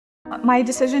My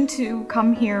decision to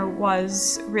come here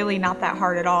was really not that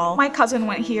hard at all. My cousin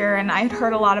went here and I had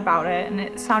heard a lot about it, and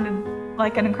it sounded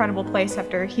like an incredible place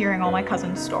after hearing all my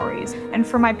cousin's stories. And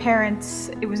for my parents,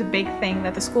 it was a big thing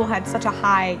that the school had such a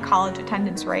high college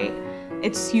attendance rate.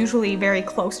 It's usually very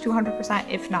close to 100%,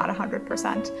 if not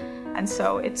 100%. And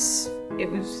so it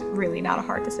was really not a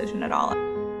hard decision at all.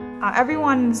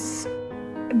 Everyone's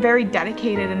very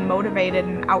dedicated and motivated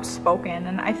and outspoken,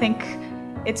 and I think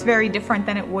it's very different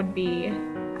than it would be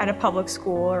at a public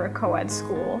school or a co-ed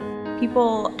school.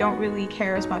 People don't really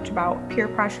care as much about peer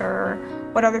pressure or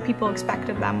what other people expect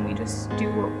of them. We just do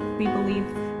what we believe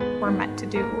we're meant to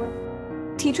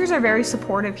do. Teachers are very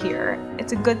supportive here.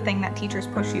 It's a good thing that teachers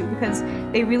push you because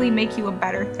they really make you a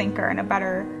better thinker and a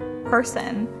better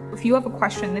person. If you have a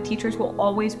question, the teachers will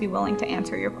always be willing to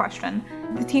answer your question.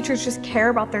 The teachers just care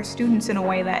about their students in a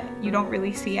way that you don't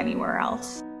really see anywhere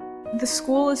else. The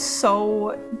school is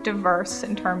so diverse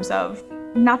in terms of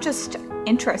not just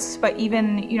interests, but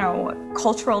even,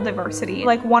 cultural diversity.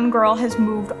 Like, one girl has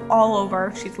moved all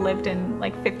over. She's lived in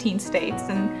like 15 states,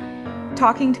 and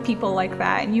talking to people like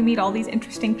that, and you meet all these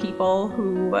interesting people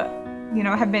who,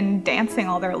 have been dancing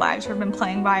all their lives, or have been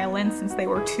playing violin since they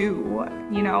were 2,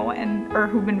 or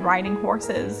who've been riding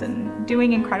horses and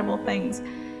doing incredible things.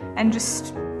 And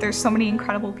just, there's so many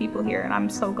incredible people here, and I'm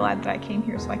so glad that I came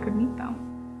here so I could meet them.